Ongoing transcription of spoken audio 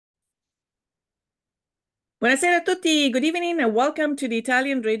Buonasera a tutti, good evening and welcome to the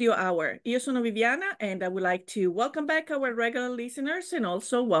Italian Radio Hour. Io sono Viviana and I would like to welcome back our regular listeners and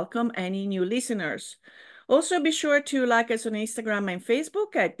also welcome any new listeners. Also be sure to like us on Instagram and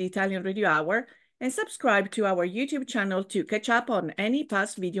Facebook at the Italian Radio Hour and subscribe to our YouTube channel to catch up on any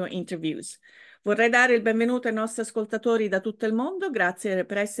past video interviews. Vorrei dare il benvenuto ai nostri ascoltatori da tutto il mondo, grazie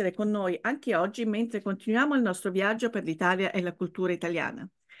per essere con noi anche oggi mentre continuiamo il nostro viaggio per l'Italia e la cultura italiana.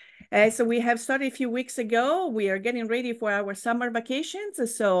 So we have started a few weeks ago. We are getting ready for our summer vacations.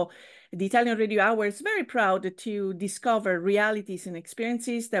 So the Italian Radio Hour is very proud to discover realities and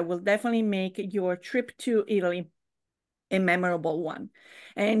experiences that will definitely make your trip to Italy a memorable one.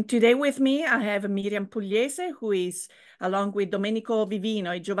 And today with me, I have Miriam Pugliese, who is, along with Domenico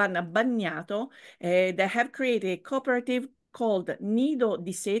Vivino and Giovanna Bagnato, that have created a cooperative called Nido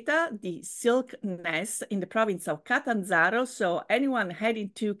di Seta, the silk nest in the province of Catanzaro. So anyone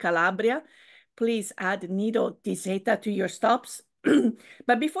heading to Calabria, please add Nido di Seta to your stops.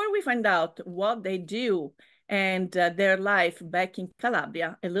 But before we find out what they do and their life back in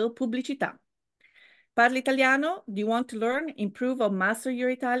Calabria, a little pubblicità. Parli italiano? Do you want to learn, improve, or master your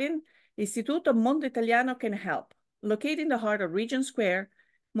Italian? Istituto Mondo Italiano can help. Located in the heart of Regent Square,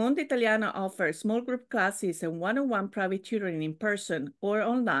 Mondo Italiano offers small group classes and one-on-one private tutoring in person or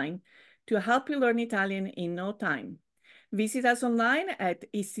online to help you learn Italian in no time. Visit us online at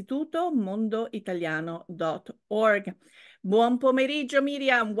istitutomondoitaliano.org. Buon pomeriggio,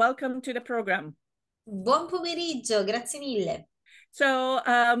 Miriam. Welcome to the program. Buon pomeriggio, grazie mille. So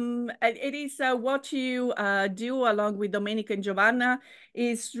it is what you do along with Domenico and Giovanna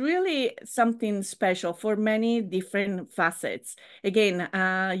is really something special for many different facets. Again,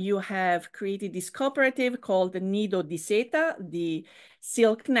 you have created this cooperative called the Nido di Seta, the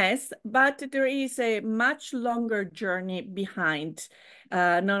silk nest, but there is a much longer journey behind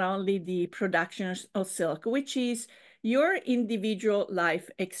not only the production of silk, which is your individual life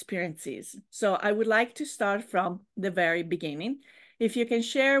experiences. So I would like to start from the very beginning. If you can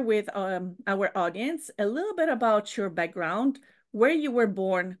share with our audience a little bit about your background, where you were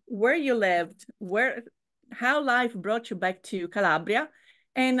born, where you lived, how life brought you back to Calabria,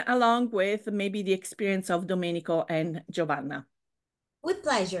 and along with maybe the experience of Domenico and Giovanna. With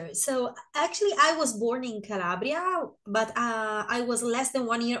pleasure. So actually, I was born in Calabria, but I was less than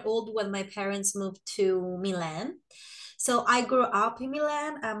 1 year old when my parents moved to Milan. So I grew up in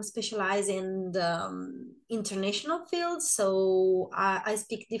Milan. I'm specialized in the international fields. So I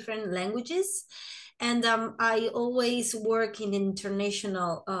speak different languages. And I always work in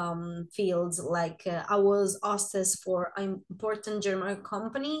international fields. Like I was hostess for an important German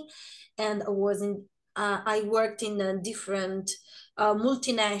company. And I worked in different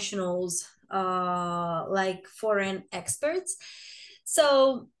multinationals, like foreign experts.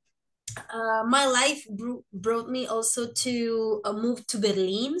 So my life brought me also to move to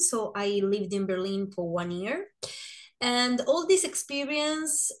Berlin. So I lived in Berlin for 1 year. And all this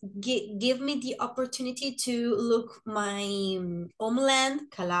experience gave me the opportunity to look my homeland,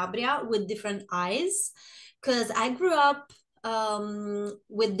 Calabria, with different eyes. Because I grew up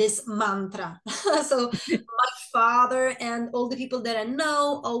with this mantra. So my father and all the people that I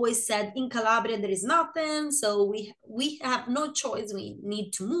know always said, in Calabria there is nothing, so we have no choice, we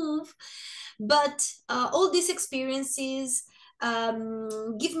need to move. But all these experiences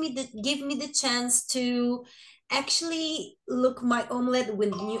give me the chance to actually look my omelet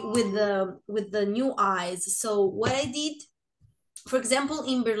with the new eyes. So what I did, for example,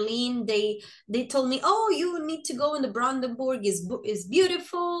 in Berlin, they told me, oh, you need to go in the Brandenburg, is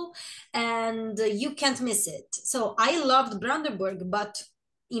beautiful and you can't miss it. So I loved Brandenburg, but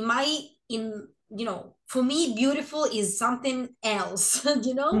for me, beautiful is something else,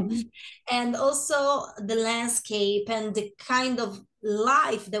 Mm-hmm. and also the landscape and the kind of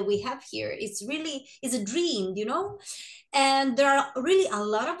life that we have here. It's really is a dream, and there are really a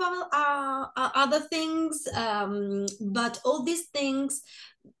lot of other things, but all these things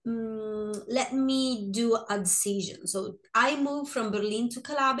let me do a decision. So I moved from Berlin to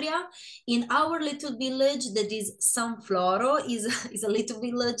Calabria. In our little village that is San Floro, is a little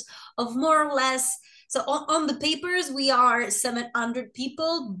village of more or less, so on the papers we are 700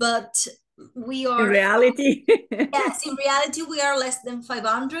 people, but we are in reality. yes, in reality we are less than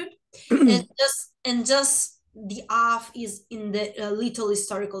 500. and just the half is in the little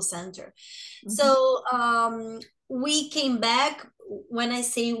historical center. Mm-hmm. So we came back. When I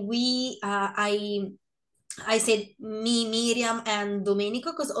say we, I I said me, Miriam, and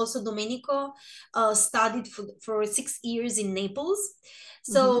Domenico, because also Domenico studied for 6 years in Naples.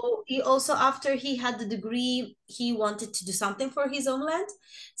 So he also, after he had the degree, he wanted to do something for his homeland.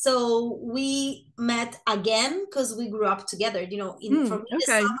 So we met again because we grew up together. You know, for me, the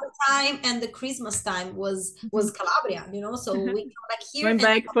Okay. summertime and the Christmas time was Calabria. You know, so we come back here Going and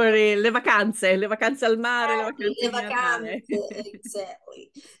back for le vacanze al mare, le vacanze le di Natale. vacanze,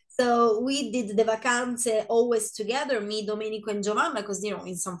 exactly. So we did the vacanze always together, me, Domenico, and Giovanna, because you know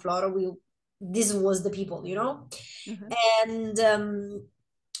in San Floro this was the people, you know, Uh-huh. and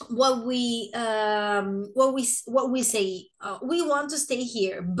what we say, we want to stay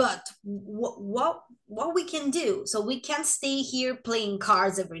here, but what we can do, so we can't stay here playing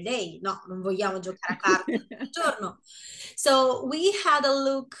cards every day. No, non vogliamo giocare a carte tutto il giorno. So we had a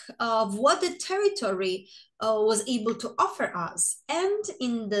look of what the territory was able to offer us. And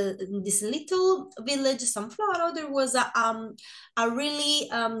in this little village, San Floro, there was a really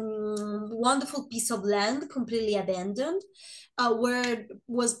wonderful piece of land, completely abandoned, where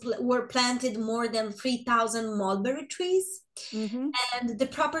were planted more than 3,000 mulberry trees. And the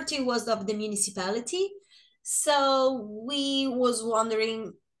property was of the municipality. So we was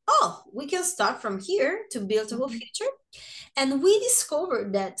wondering, oh, we can start from here to build our future. And we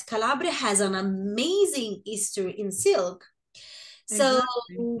discovered that Calabria has an amazing history in silk. So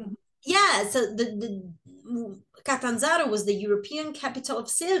Exactly. yeah, so Catanzaro was the European capital of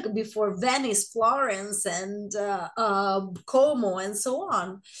silk before Venice, Florence, and Como, and so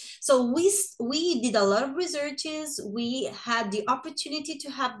on. So we did a lot of researches. We had the opportunity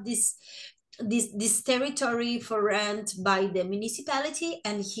to have this territory for rent by the municipality,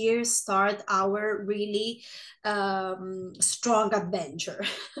 and here start our really strong adventure.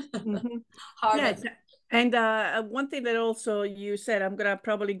 Hard Yes. adventure. And one thing that also you said, I'm gonna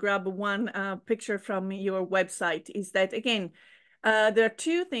probably grab one picture from your website, is that again, there are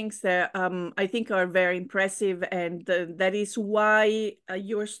two things that I think are very impressive, and that is why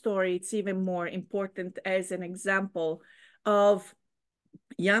your story it's even more important as an example of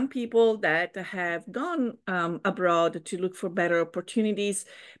young people that have gone abroad to look for better opportunities,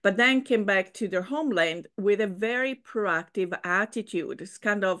 but then came back to their homeland with a very proactive attitude. It's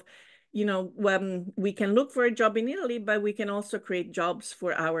kind of, you know, we can look for a job in Italy, but we can also create jobs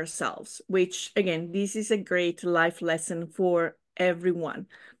for ourselves, which again, this is a great life lesson for everyone.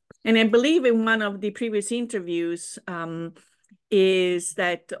 And I believe in one of the previous interviews, is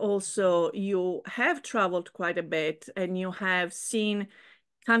that also you have traveled quite a bit and you have seen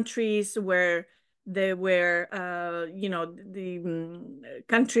countries where there were, you know, the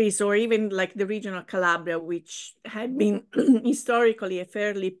countries, or even like the region of Calabria, which had been historically a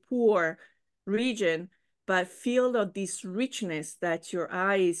fairly poor region, but filled of this richness that your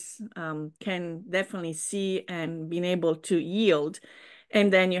eyes can definitely see and been able to yield.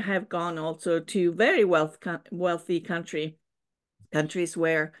 And then you have gone also to very wealthy countries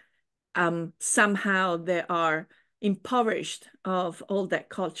where somehow they are impoverished of all that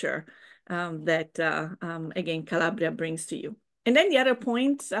culture that, again, Calabria brings to you. And then the other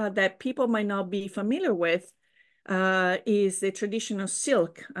point that people might not be familiar with is the traditional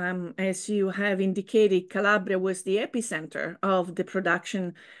silk. As you have indicated, Calabria was the epicenter of the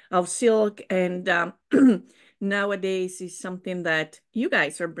production of silk, and nowadays is something that you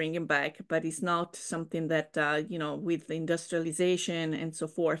guys are bringing back, but it's not something that, you know, with industrialization and so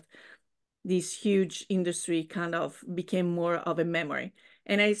forth, this huge industry kind of became more of a memory.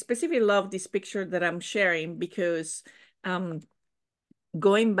 And I specifically love this picture that I'm sharing because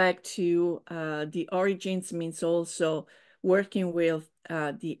going back to the origins means also working with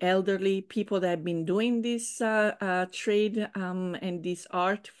the elderly people that have been doing this trade and this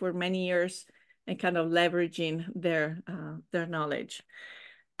art for many years, and kind of leveraging their knowledge.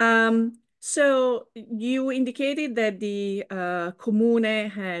 So you indicated that the comune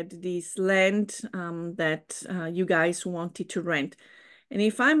had this land that you guys wanted to rent. And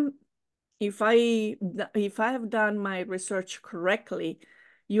if I have done my research correctly,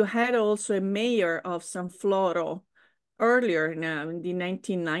 you had also a mayor of San Floro earlier now in the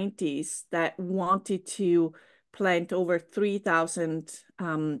 1990s that wanted to plant over 3,000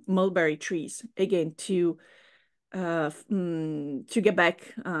 mulberry trees, again, to get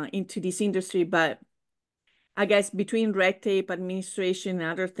back into this industry. But I guess between red tape, administration,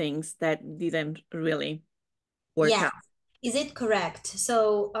 and other things, that didn't really work Yeah. out. Is it correct?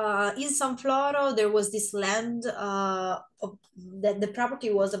 So in San Floro, there was this land that the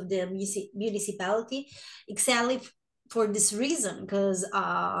property was of the municipality, exactly for this reason, because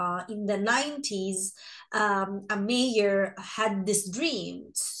in the 90s, a mayor had this dream.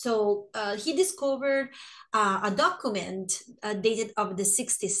 So he discovered a document dated of the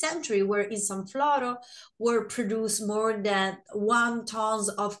 16th century, where in San Floro were produced more than 1 ton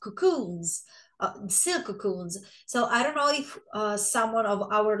of cocoons, silk cocoons. So I don't know if someone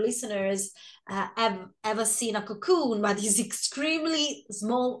of our listeners have ever seen a cocoon, but it's extremely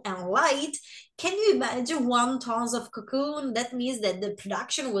small and light. Can you imagine 1 ton of cocoon? That means that the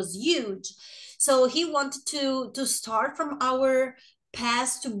production was huge. So he wanted to start from our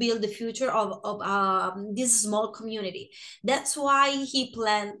past to build the future of this small community. That's why he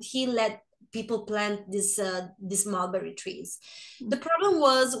let people plant these mulberry trees. The problem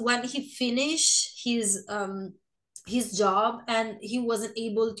was when he finished his job, and he wasn't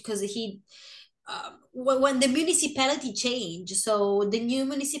able, because he when the municipality changed, so the new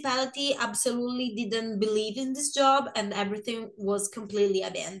municipality absolutely didn't believe in this job, and everything was completely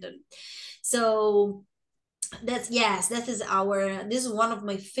abandoned. So that is our, this is one of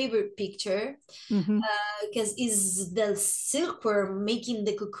my favorite picture, because is the silkworm making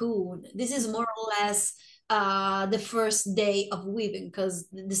the cocoon. This is more or less the first day of weaving, because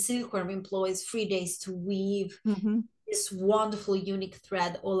the silkworm employs 3 days to weave this wonderful unique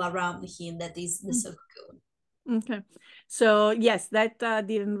thread all around him, that is the silk cocoon. Okay, so yes, that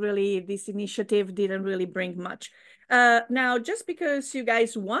this initiative didn't really bring much. Now, just because you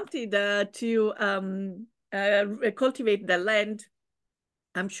guys wanted to cultivate the land,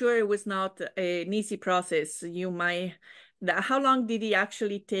 I'm sure it was not an easy process. How long did it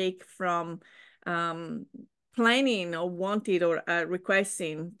actually take from planning or wanted or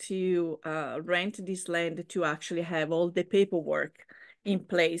requesting to rent this land to actually have all the paperwork in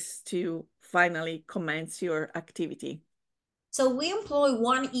place to finally commence your activity? So we employ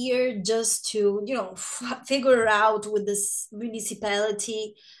 1 year just to, figure out with this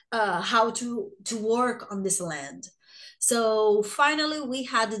municipality how to work on this land. So finally, we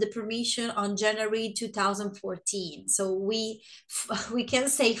had the permission on January 2014. So we can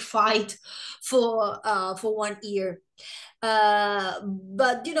say fight for 1 year.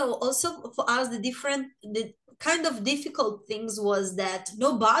 But also for us, the kind of difficult things was that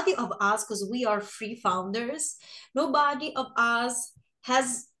nobody of us, because we are free founders, nobody of us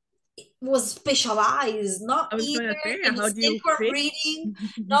has was specialized, not I was going either to say, in how do you silkworm pick? breeding,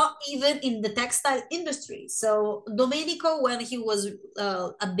 not even in the textile industry. So Domenico, when he was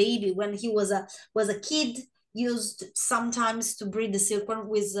a baby, when he was a kid, used sometimes to breed the silkworm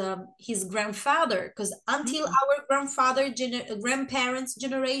with his grandfather, because until our grandparents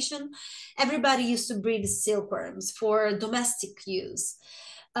generation, everybody used to breed silkworms for domestic use.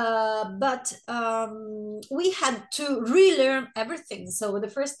 But we had to relearn everything. So the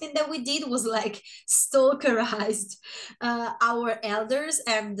first thing that we did was like stalkerized our elders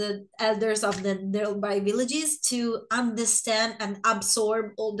and the elders of the nearby villages to understand and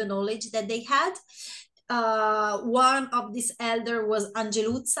absorb all the knowledge that they had. One of this elder was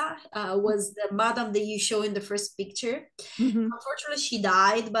Angeluzza, was the madam that you show in the first picture. Unfortunately, she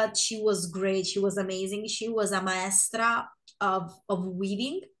died, but she was great. She was amazing. She was a maestra of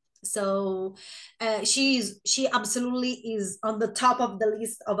weaving. So she absolutely is on the top of the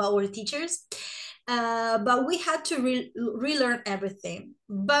list of our teachers. But we had to relearn everything.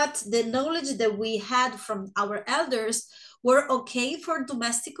 But the knowledge that we had from our elders were okay for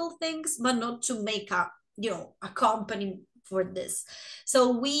domestical things, but not to make a company for this.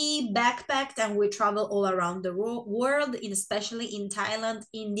 So we backpacked and we traveled all around the world, especially in Thailand,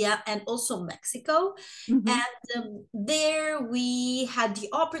 India, and also Mexico. And there we had the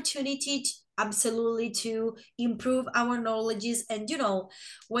opportunity absolutely to improve our knowledges. And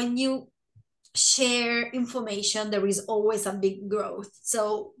when you share information, there is always a big growth.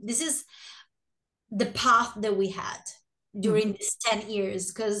 So this is the path that we had during these 10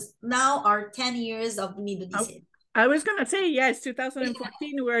 years, because now are 10 years of Nido di Seta. I was going to say, yes,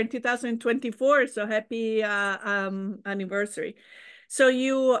 2014, we're in 2024, so happy anniversary. So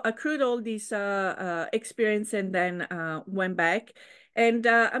you accrued all this experience and then went back. And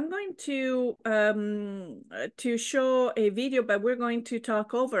I'm going to show a video, but we're going to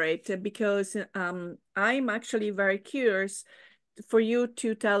talk over it because I'm actually very curious for you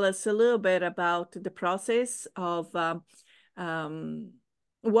to tell us a little bit about the process of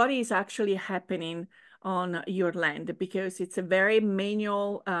what is actually happening on your land, because it's a very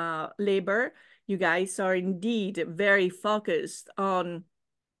manual labor. You guys are indeed very focused on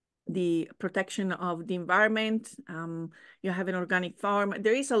the protection of the environment. You have an organic farm.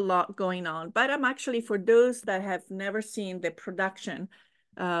 There is a lot going on, but I'm actually, for those that have never seen the production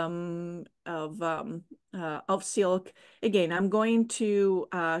of silk. Again, I'm going to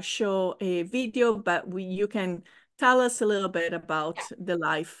show a video, but you can tell us a little bit about the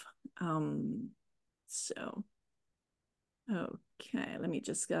life. So, okay, let me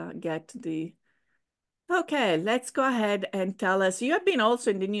just get the... Okay, let's go ahead and tell us. You have been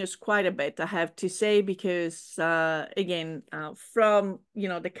also in the news quite a bit, I have to say, because again, from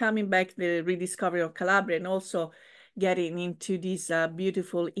the coming back, the rediscovery of Calabria, and also getting into this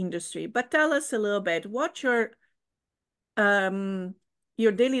beautiful industry. But tell us a little bit what your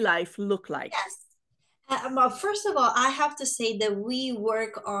daily life look like. Yes. Well, first of all, I have to say that we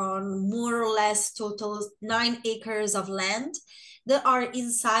work on more or less total 9 acres of land that are in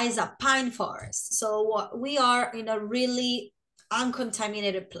size a pine forest. So we are in a really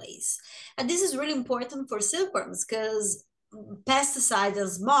uncontaminated place. And this is really important for silkworms because pesticides and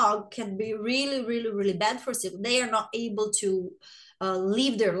smog can be really, really, really bad for silk. They are not able to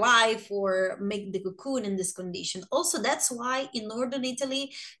live their life or make the cocoon in this condition. Also, that's why in northern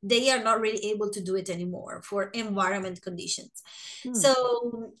Italy, they are not really able to do it anymore for environment conditions.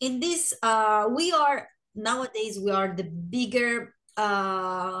 So in this, nowadays, we are the bigger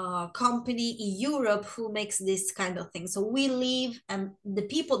company in Europe who makes this kind of thing. So we live, and the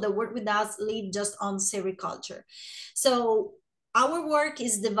people that work with us live just on sericulture. So our work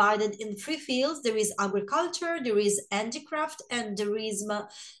is divided in 3 fields. There is agriculture, there is handicraft, and there is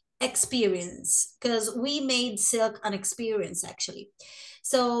experience, because we made silk an experience actually.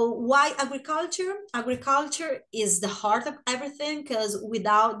 So why agriculture? Agriculture is the heart of everything, because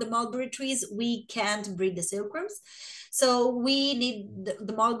without the mulberry trees, we can't breed the silkworms. So we need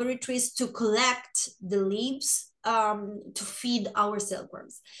the mulberry trees to collect the leaves to feed our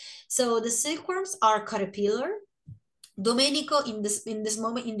silkworms. So the silkworms are caterpillar. Domenico in this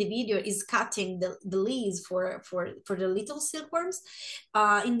moment in the video is cutting the leaves for the little silkworms.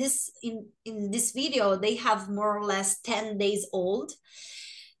 In this video, they have more or less 10 days old,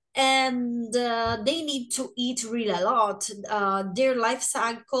 and they need to eat really a lot. Their life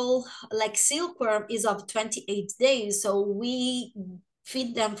cycle, like silkworm, is of 28 days. So we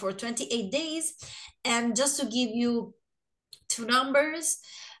feed them for 28 days. And just to give you two numbers,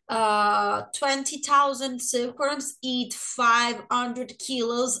 20,000 silkworms eat 500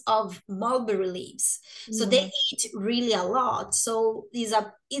 kilos of mulberry leaves. So they eat really a lot. So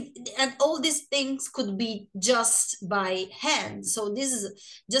and all these things could be just by hand. So this is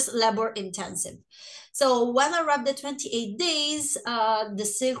just labor intensive. So when I wrap the 28 days, the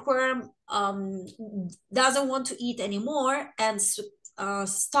silkworm doesn't want to eat anymore and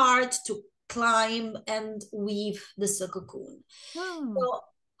start to climb and weave the silk cocoon. So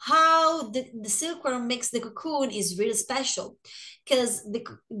how the silkworm makes the cocoon is really special, because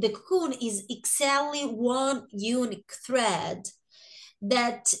the cocoon is exactly one unique thread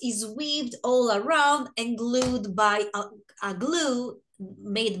that is weaved all around and glued by a glue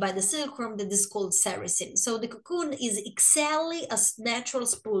made by the silkworm that is called sericin. So the cocoon is exactly a natural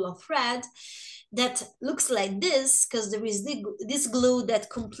spool of thread that looks like this, because there is this glue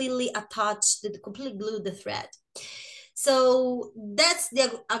that completely glue the thread. So that's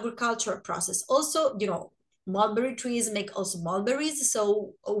the agricultural process. Also, mulberry trees make also mulberries.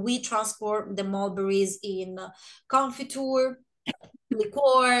 So we transform the mulberries in confiture,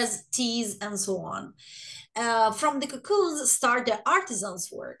 liqueurs, teas, and so on. From the cocoons start the artisans'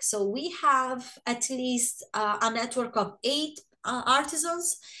 work. So we have at least a network of 8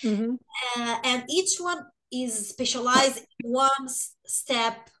 artisans, and each one is specialized in one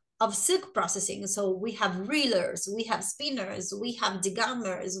step of silk processing. So we have reelers, we have spinners, we have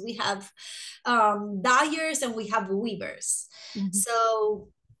degummers, we have dyers, and we have weavers. So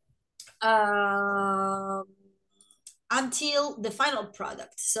until the final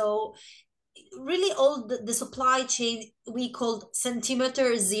product. So really all the supply chain we called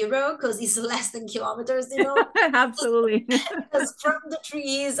centimeter zero, because it's less than kilometers, Absolutely. Because from the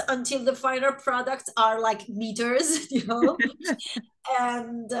trees until the final products are like meters,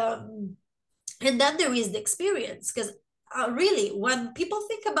 and then there is the experience, because really, when people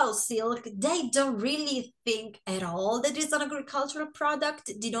think about silk, they don't really think at all that it's an agricultural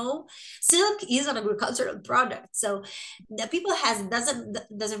product. Silk is an agricultural product, so the people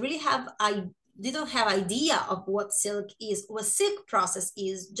doesn't really have they don't have idea of what silk is, what silk process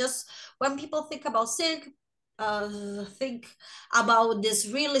is. Just when people think about silk, think about this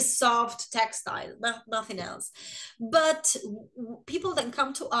really soft textile, nothing else. But people that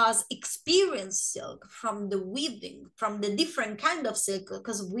come to us experience silk from the weaving, from the different kind of silk,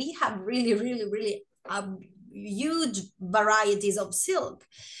 because we have really, really, really huge varieties of silk.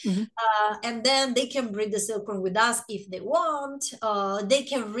 And then they can breed the silkworm with us if they want. They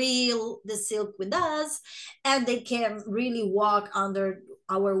can reel the silk with us, and they can really walk under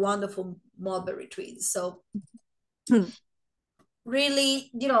our wonderful mulberry trees. So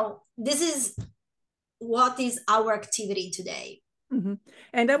really, this is what is our activity today.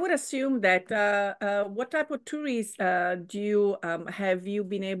 And I would assume that what type of tourists have you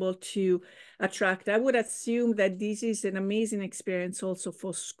been able to attract? I would assume that this is an amazing experience also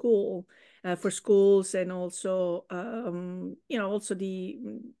for schools, and also also the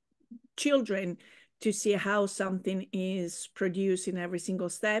children, to see how something is produced in every single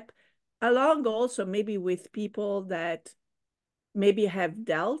step, along also maybe with people that maybe have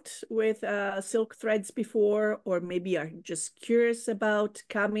dealt with silk threads before, or maybe are just curious about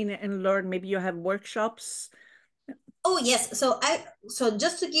coming and learn. Maybe you have workshops. Oh yes, so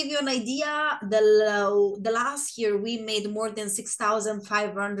just to give you an idea, the last year we made more than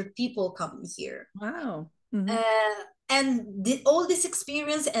 6,500 people come here. Wow. And all this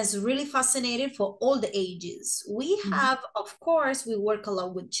experience is really fascinating for all the ages. We have, of course, we work a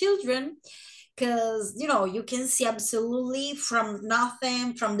lot with children, because you can see absolutely from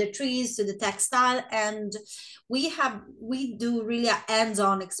nothing, from the trees to the textile, and we do really a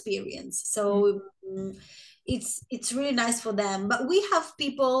hands-on experience. So it's really nice for them. But we have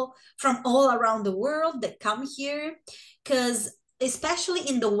people from all around the world that come here, because especially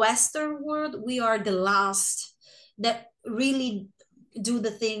in the Western world, we are the last that really do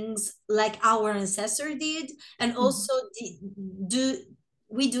the things like our ancestor did, and also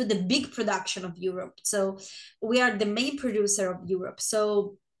we do the big production of Europe. So we are the main producer of Europe.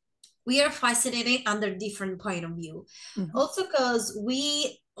 So we are fascinated under different point of view. Also because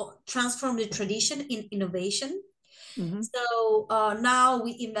we transform the tradition in innovation. So now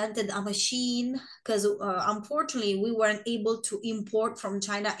we invented a machine, because unfortunately we weren't able to import from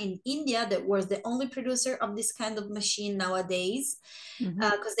China and India, that was the only producer of this kind of machine nowadays,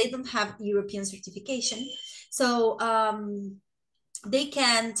 because they don't have European certification. So they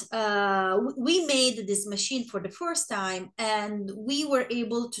can't, we made this machine for the first time, and we were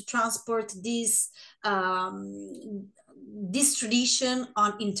able to transport this tradition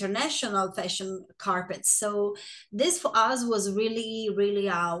on international fashion carpets. So this for us was really, really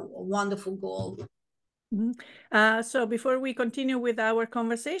a wonderful goal. So before we continue with our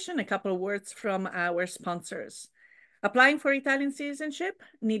conversation, a couple of words from our sponsors. Applying for Italian citizenship?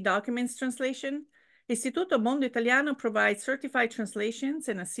 Need documents translation? Istituto Mondo Italiano provides certified translations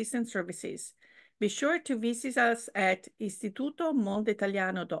and assistance services. Be sure to visit us at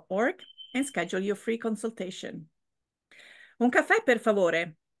istitutomondoitaliano.org and schedule your free consultation. Un caffè, per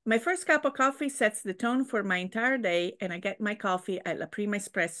favore. My first cup of coffee sets the tone for my entire day, and I get my coffee at La Prima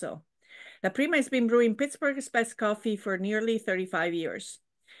Espresso. La Prima has been brewing Pittsburgh's best coffee for nearly 35 years.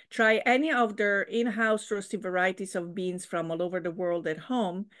 Try any of their in-house roasted varieties of beans from all over the world at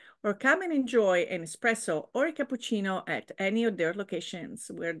home, or come and enjoy an espresso or a cappuccino at any of their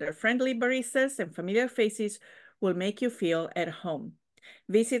locations, where their friendly baristas and familiar faces will make you feel at home.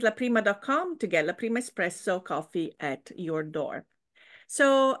 Visit laprima.com to get La Prima Espresso coffee at your door.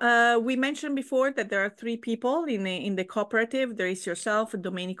 So we mentioned before that there are 3 people in the cooperative. There is yourself,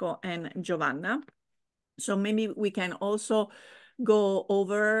 Domenico, and Giovanna. So maybe we can also go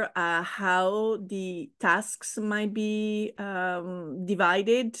over how the tasks might be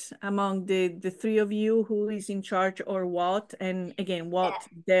divided among the 3 of you, who is in charge or what, and again, what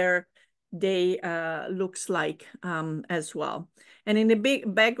their day looks like as well. And in the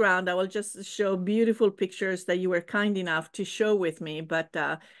big background, I will just show beautiful pictures that you were kind enough to show with me, but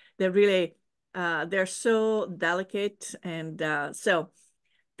they're really, they're so delicate. And so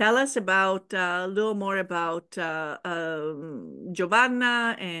tell us about a little more about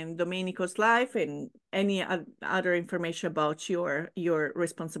Giovanna and Domenico's life, and any other information about your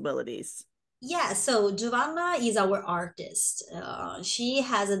responsibilities. Yeah, so Giovanna is our artist. She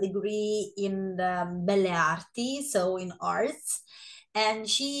has a degree in Belle Arti, so in arts, and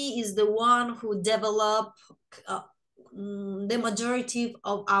she is the one who developed the majority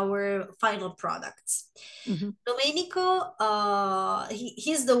of our final products. Domenico,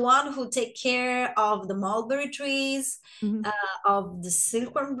 he's the one who take care of the mulberry trees, of the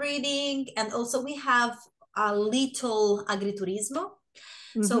silkworm breeding, and also we have a little agriturismo.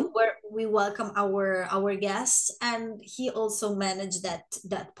 So where we welcome our guests, and he also managed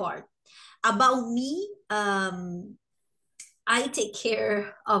that part. About me, I take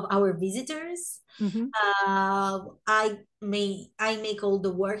care of our visitors. Mm-hmm. I make all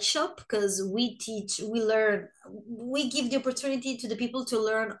the workshop because we teach, we learn, we give the opportunity to the people to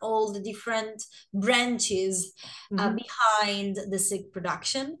learn all the different branches Mm-hmm. behind the silk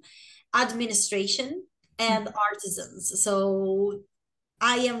production, administration, and artisans. So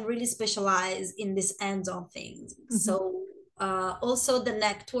I am really specialized in this hands-on things. Mm-hmm. So also the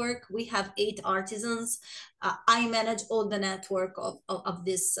network, we have 8 artisans. I manage all the network of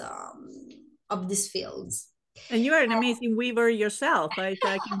this of these fields. And you are an amazing weaver yourself, I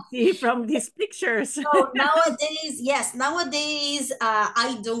can see from these pictures. So nowadays, yes, nowadays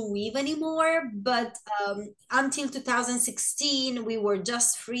I don't weave anymore, but until 2016 we were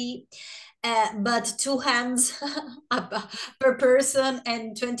just free. But 2 hands per person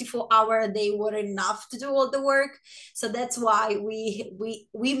and 24 hour they were enough to do all the work. So that's why we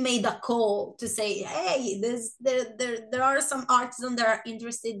made a call to say, hey, there are some artisans that are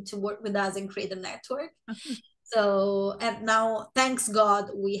interested to work with us and create a network. So and now, thanks God,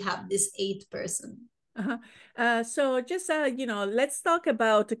 we have this 8 person. Uh-huh. So just let's talk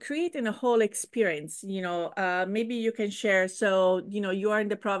about creating a whole experience. Maybe you can share. So you are in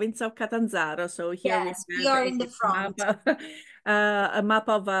the province of Catanzaro. So here we Yes, we have are in the a map front. of, a map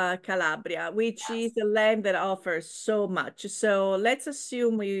of Calabria, which is a land that offers so much. So let's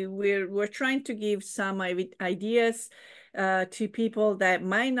assume we're trying to give some ideas to people that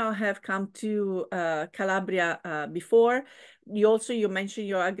might not have come to Calabria before. You mentioned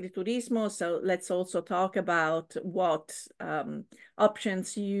your agriturismo, so let's also talk about what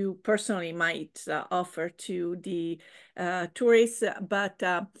options you personally might offer to the tourists. But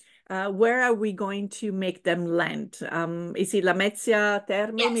where are we going to make them land? Is it Lamezia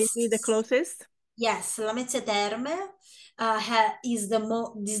Terme, maybe the Yes. closest? Yes, Lamezia Terme is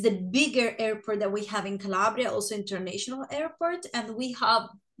the bigger airport that we have in Calabria, also international airport, and we have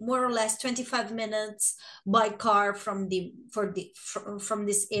more or less 25 minutes by car from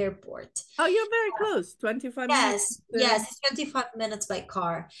this airport. Oh, you're very close, 25 minutes. Yes, yes, it's 25 minutes by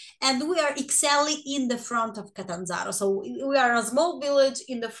car. And we are exactly in the front of Catanzaro. So we are a small village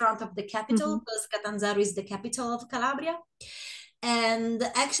in the front of the capital Mhm. because Catanzaro is the capital of Calabria. And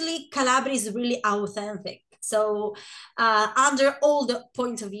actually, Calabria is really authentic. So under all the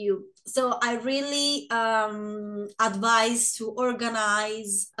point of view. So I really advise to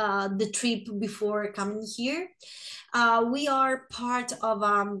organize the trip before coming here. We are part of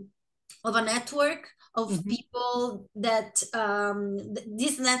a network of Mhm. people that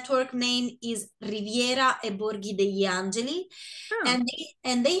this network name is Riviera e Borghi degli Angeli, Oh.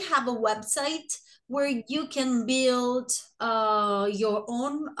 and they have a website where you can build your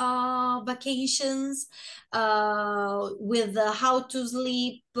own vacations with how to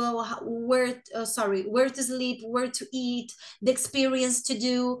sleep, where to sleep, where to eat, the experience to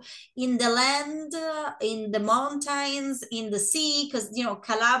do in the land, in the mountains, in the sea, because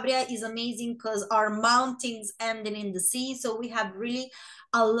Calabria is amazing because our mountains ending in the sea. So we have really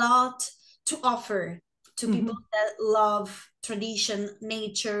a lot to offer to people Mhm. that love tradition,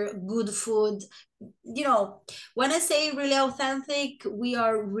 nature, good food. When I say really authentic, we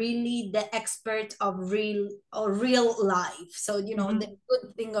are really the expert of real life. So the Mhm.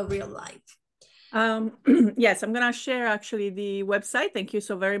 good thing of real life. Um, yes, I'm gonna share actually the website. Thank you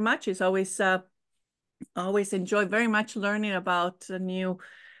so very much. It's always enjoy very much learning about a new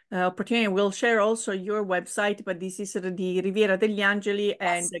opportunity. We'll share also your website, but this is the Riviera degli Angeli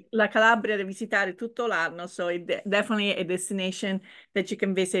and Yes. la Calabria da visitare tutto l'anno. So it's definitely a destination that you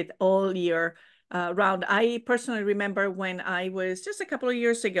can visit all year round. I personally remember when I was just a couple of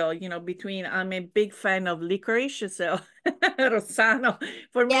years ago, I'm a big fan of licorice, so Rossano,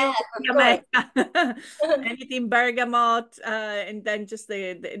 for me, Yes, would of be a course. mecca. Anything bergamot, and then just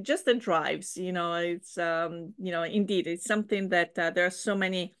the drives, indeed, it's something that there are so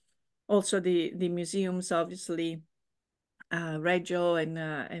many, also the museums, obviously, Reggio and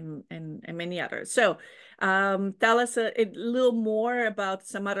many others. So tell us a little more about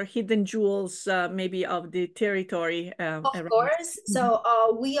some other hidden jewels, maybe of the territory Of around. course. So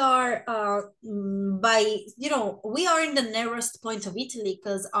we are we are in the narrowest point of Italy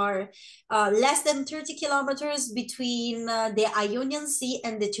because our less than 30 kilometers between the Ionian Sea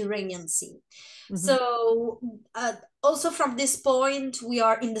and the Tyrrhenian Sea. Mhm. So also from this point, we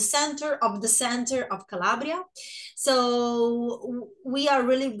are in the center of Calabria. So we are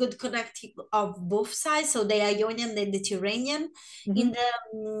really good connecting of both sides. So the Ionian and the Tyrrhenian. In Mhm. the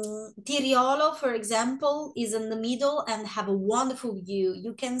Tiriolo, for example, is in the middle and have a wonderful view.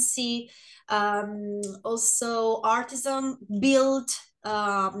 You can see also artisan built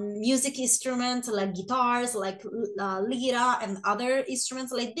music instruments like guitars, like lira and other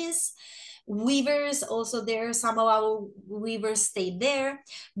instruments like this. Weavers also there, some of our weavers stayed there,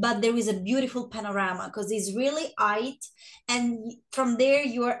 but there is a beautiful panorama because it's really height, and from there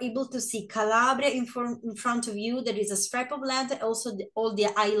you are able to see Calabria in front of you. There is a strip of land, and also all the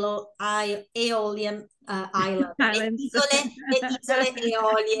Aeolian island, Islands. le isole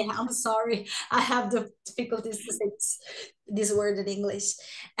Eolie. I'm sorry, I have the difficulties to say this word in English.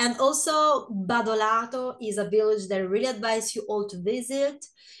 And also Badolato is a village that I really advise you all to visit.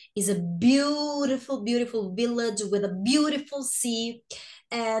 Is a beautiful, beautiful village with a beautiful sea,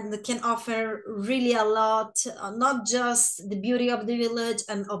 and can offer really a lot, not just the beauty of the village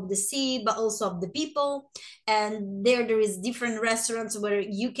and of the sea, but also of the people. And there is different restaurants where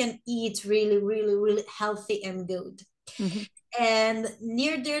you can eat really, really, really healthy and good. Mhm. And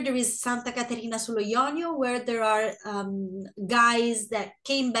near there is Santa Caterina sullo Ionio, where there are guys that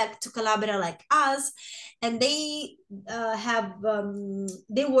came back to Calabria like us, and they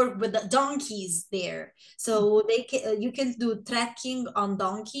they work with the donkeys there, so you can do trekking on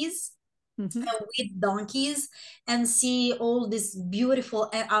donkeys. Mhm. With donkeys, and see all this beautiful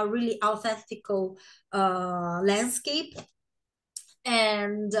and really authentical landscape.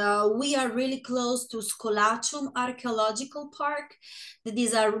 And we are really close to Scolacum Archaeological Park. That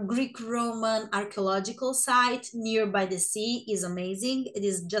is a Greek-Roman archaeological site nearby the sea. Is amazing. It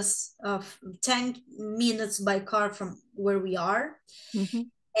is just 10 minutes by car from where we are.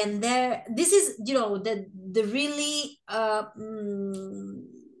 Mhm. And there, this is, the really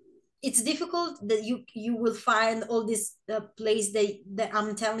it's difficult that you will find all this place that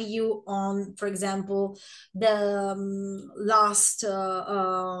I'm telling you on, for example, the last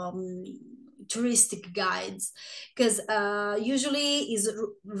touristic guides, because usually is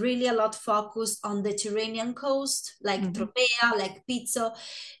really a lot focused on the Mediterranean coast, like Mhm. Tropea, like Pizzo.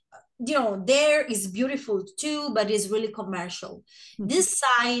 There is beautiful too, but it's really commercial. Mhm. This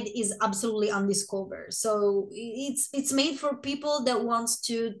side is absolutely undiscovered, so it's made for people that wants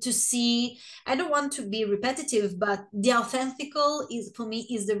to see. I don't want to be repetitive, but the authentical is, for me,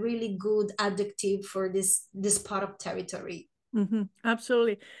 is the really good adjective for this part of territory. Mm-hmm.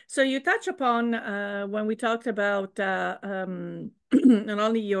 Absolutely. So you touch upon when we talked about not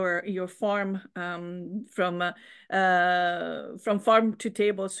only your farm from farm to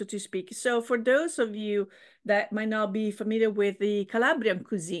table, so to speak. So for those of you that might not be familiar with the Calabrian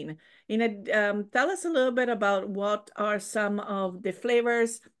cuisine, tell us a little bit about what are some of the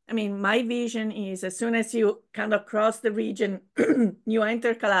flavors. I mean, my vision is as soon as you kind of cross the region, you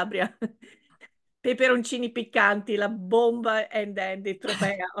enter Calabria. Peperoncini piccanti, la bomba, and then the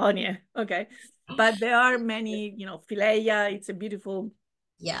tropea onion. Okay. But there are many, fileia. It's a beautiful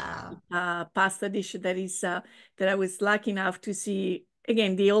Yeah. pasta dish that I was lucky enough to see.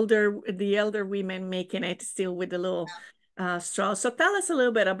 Again, the elder women making it still with a little straw. So tell us a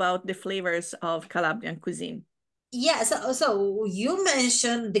little bit about the flavors of Calabrian cuisine. Yeah, so you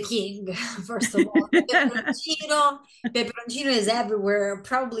mentioned the king, first of all. Peperoncino. Peperoncino is everywhere,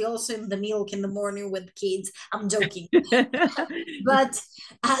 probably also in the milk in the morning with kids. I'm joking. But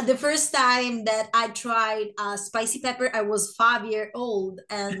the first time that I tried spicy pepper, I was 5 years old,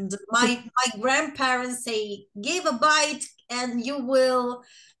 and my grandparents say, "Give a bite, and you will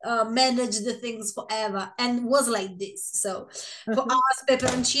manage the things forever," and was like this. So for Okay. us,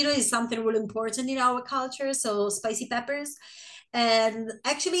 pepperoncino is something really important in our culture. So spicy peppers, and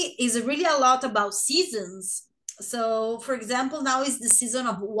actually is really a lot about seasons. So for example, now is the season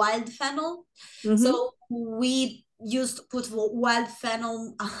of wild fennel. Mm-hmm. So we used to put wild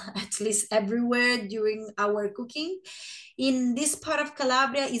fennel at least everywhere during our cooking. In this part of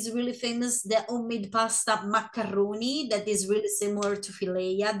Calabria is really famous the homemade pasta macaroni that is really similar to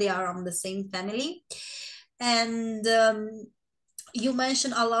fileia. They are on the same family. And you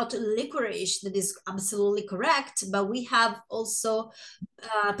mentioned a lot licorice, that is absolutely correct, but we have also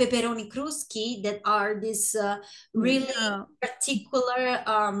pepperoni cruschi that are this really Yeah. particular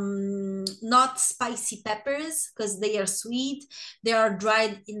not spicy peppers because they are sweet. They are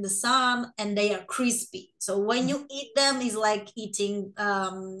dried in the sun and they are crispy, so when you eat them it's like eating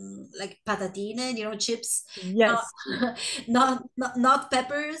like patatine, chips. not Yes. not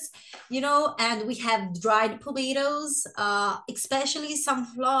peppers. And we have dried tomatoes, especially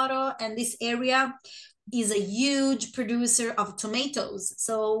sunflower, and this area is a huge producer of tomatoes.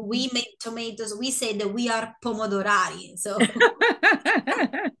 So we make tomatoes. We say that we are pomodorari. So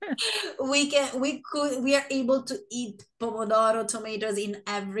we are able to eat pomodoro tomatoes in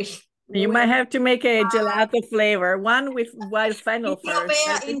every You might have to make a gelato flavor, one with wild fennel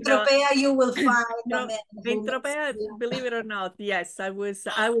first. In Tropea, you will find No, a man in who makes Tropea, believe it or not, yes, I was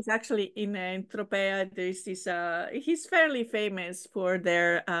actually in Tropea. There's this he's fairly famous for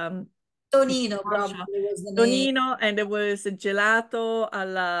their Tonino Ghiaccio. probably was the name. Tonino, and there was gelato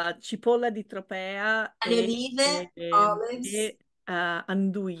alla cipolla di Tropea Le olive, olives.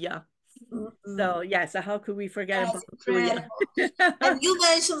 anduglia. Mm-mm. So yes, how could we forget That's about anduglia? incredible. And you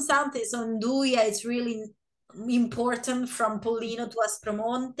mentioned something, so Nduja is really important from Pollino to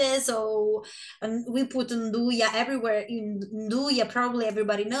Aspromonte. So and we put Nduja everywhere. In Nduja, probably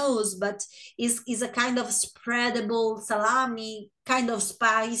everybody knows, but is a kind of spreadable salami, kind of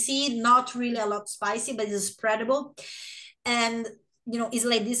spicy, not really a lot spicy, but it's spreadable. And it's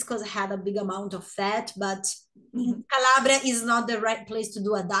like this because it had a big amount of fat, but in Calabria is not the right place to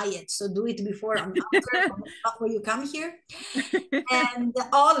do a diet. So do it before and after, not when you come here. And the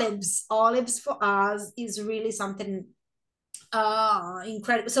olives for us is really something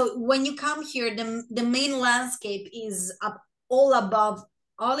incredible. So when you come here, the main landscape is up all above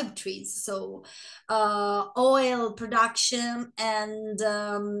olive trees. So oil production and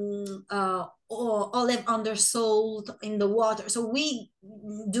olive undersold in the water. So we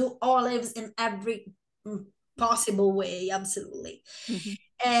do olives in every possible way, absolutely.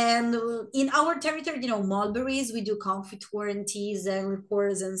 And in our territory, mulberries, we do confiture and teas and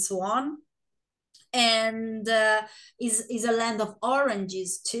liqueurs and so on. And is a land of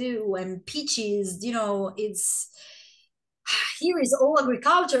oranges too and peaches. It's here is all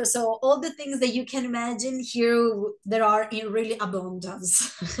agriculture, so all the things that you can imagine here there are in really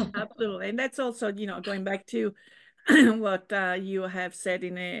abundance. Absolutely, and that's also going back to what you have said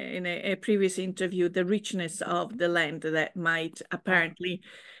in a previous interview, the richness of the land that might apparently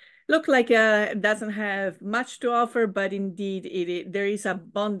look like it doesn't have much to offer, but indeed there is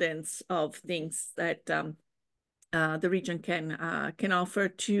abundance of things that the region can offer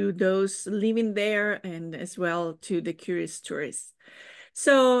to those living there and as well to the curious tourists.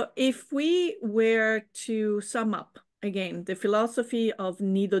 So if we were to sum up again the philosophy of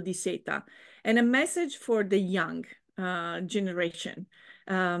Nido di Seta and a message for the young generation,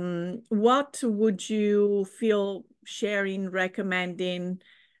 what would you feel sharing, recommending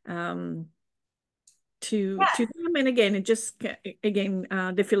to them? And again,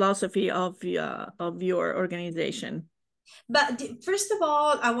 the philosophy of your organization. But first of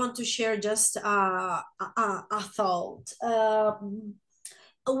all, I want to share just a thought.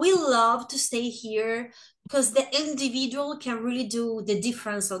 We love to stay here because the individual can really do the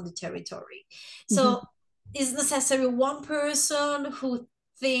difference on the territory. So it's necessary one person who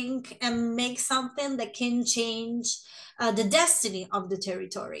think and make something that can change the destiny of the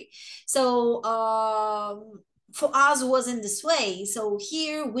territory. So for us wasn't this way. So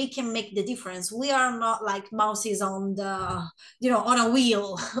here we can make the difference. We are not like mouses on the on a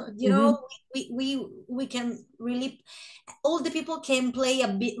wheel. We can really, all the people can play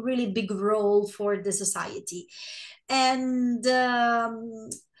a really big role for the society. And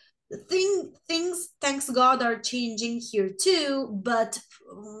things, thanks God, are changing here too. But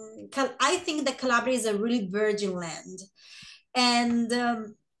I think that Calabria is a really virgin land. And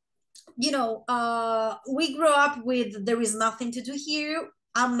we grew up with there is nothing to do here.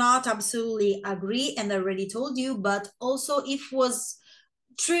 I'm not absolutely agree, and I already told you, but also if was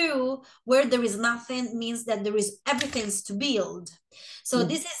true, where there is nothing means that there is everything's to build. So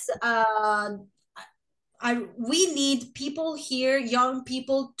this is we need people here, young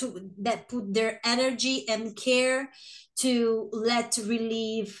people that put their energy and care to let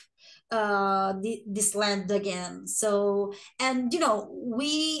relieve this land again. So, and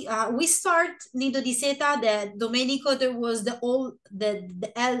we start Nido di Seta. That Domenico, there was the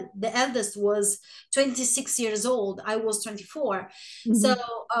eldest was 26 years old. I was 24. So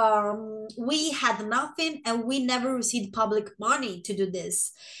we had nothing, and we never received public money to do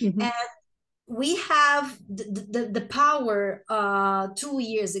this. And we have the power 2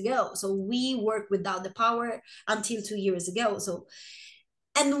 years ago. So we worked without the power until 2 years ago. So,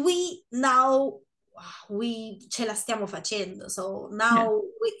 and we now ce la stiamo facendo. So now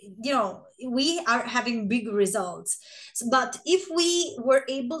we are having big results. But if we were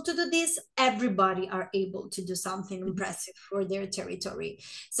able to do this, everybody are able to do something impressive for their territory.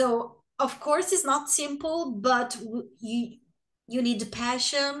 So of course it's not simple, but you need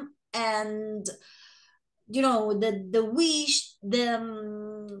passion and the wish,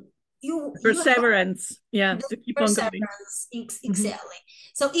 perseverance, to keep on going. Exactly.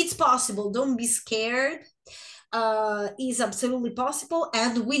 So it's possible. Don't be scared. Is absolutely possible,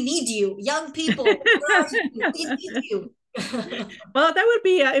 and we need you, young people. We need you. Well, that would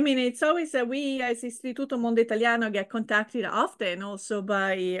be, I mean, it's always we as Istituto Mondo Italiano get contacted often also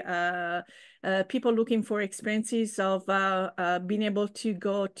by people looking for experiences of being able to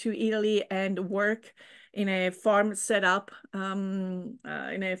go to Italy and work in a farm setup, in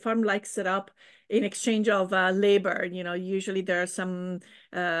a farm-like setup in exchange of labor. You know, usually there are some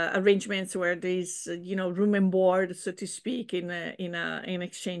arrangements where there's, you know, room and board, so to speak, in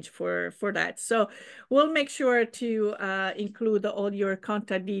exchange for that. So we'll make sure to include all your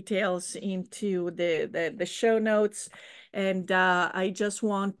contact details into the show notes. And I just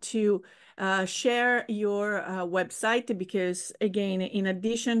want to share your website because, again, in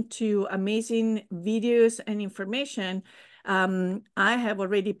addition to amazing videos and information, I have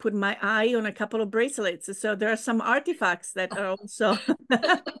already put my eye on a couple of bracelets. So there are some artifacts that are also,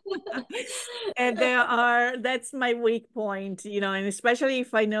 and that's my weak point, you know, and especially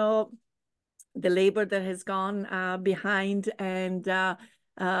if I know the labor that has gone behind and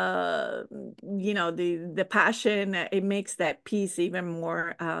you know, the passion, it makes that piece even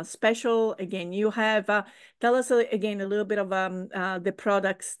more special. Again, you have tell us again a little bit of the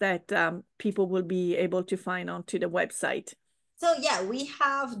products that people will be able to find onto the website. So yeah, we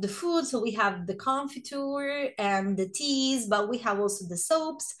have the food, so we have the confiture and the teas, but we have also the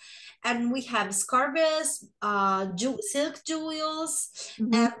soaps, and we have scarves, silk jewels,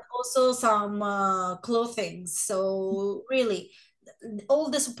 Mm-hmm. and also some clothing. So really, all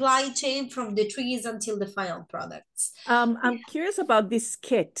the supply chain from the trees until the final products. I'm curious about this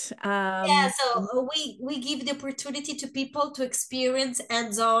kit. Yeah, so we give the opportunity to people to experience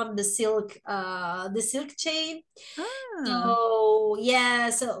hands-on the silk chain. Ah. So yeah,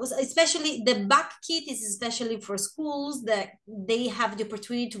 so especially the back kit is especially for schools that they have the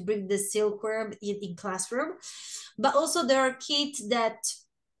opportunity to bring the silkworm in classroom, but also there are kits that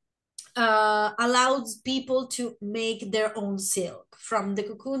allows people to make their own silk from the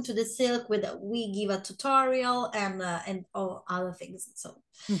cocoon to the silk. With we give a tutorial and all other things. So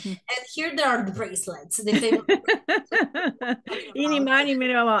Mhm. and here there are the bracelets, the famous talking Ini about. mani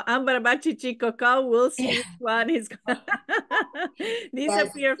minimo ambarabachi chikoko. We'll see Yeah, which one is gonna yes,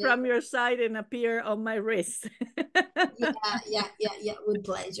 disappear yes. from your side and appear on my wrist. Yeah, with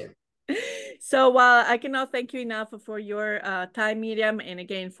pleasure. So I cannot thank you enough for your time, Miriam, and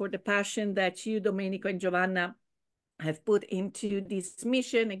again for the passion that you, Domenico, and Giovanna have put into this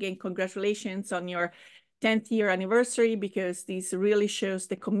mission. Again, congratulations on your 10th year anniversary, because this really shows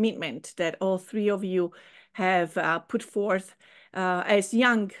the commitment that all three of you have put forth as the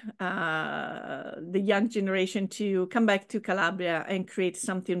young generation, to come back to Calabria and create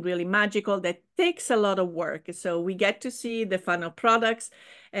something really magical that takes a lot of work. So we get to see the final products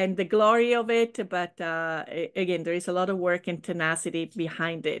and the glory of it, but again, there is a lot of work and tenacity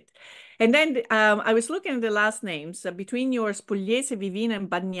behind it. And then I was looking at the last names between yours, Pugliese, Vivino, and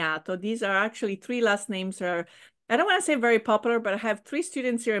Bagnato. These are actually three last names that are, I don't want to say very popular, but I have three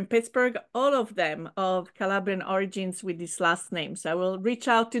students here in Pittsburgh, all of them of Calabrian origins with these last names. I will reach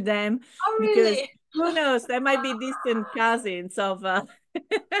out to them Oh, because really? who knows, they might be distant cousins of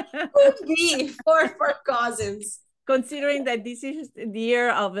Could be for cousins. considering that this is the year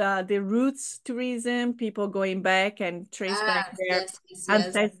of the roots tourism, people going back and trace back their Yes.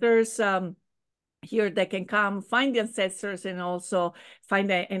 ancestors. Here they can come find the ancestors and also find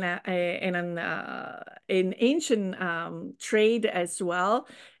an ancient trade as well,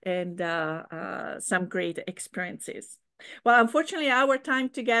 and some great experiences. Well, unfortunately, our time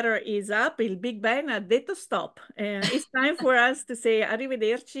together is up. Il Big Ben ha detto stop. It's time for us to say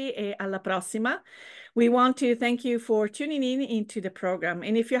arrivederci e alla prossima. We want to thank you for tuning in into the program.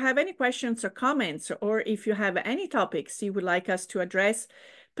 And if you have any questions or comments, or if you have any topics you would like us to address,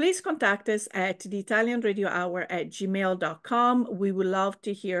 please contact us at the Italian Radio Hour at gmail.com. We would love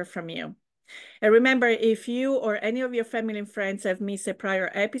to hear from you. And remember, if you or any of your family and friends have missed a prior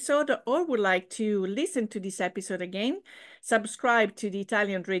episode or would like to listen to this episode again, subscribe to the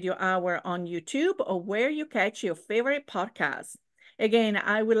Italian Radio Hour on YouTube or where you catch your favorite podcast. Again,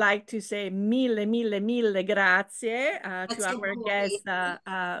 I would like to say mille, mille, mille grazie to Grazie a our voi. guest,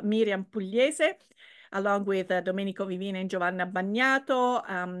 Miriam Pugliese, along with Domenico Vivina and Giovanna Bagnato,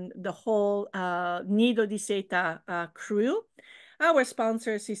 the whole Nido di Seta crew. Our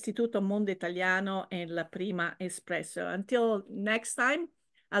sponsors, Istituto Mondo Italiano and La Prima Espresso. Until next time,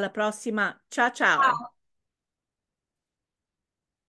 alla prossima. Ciao, ciao.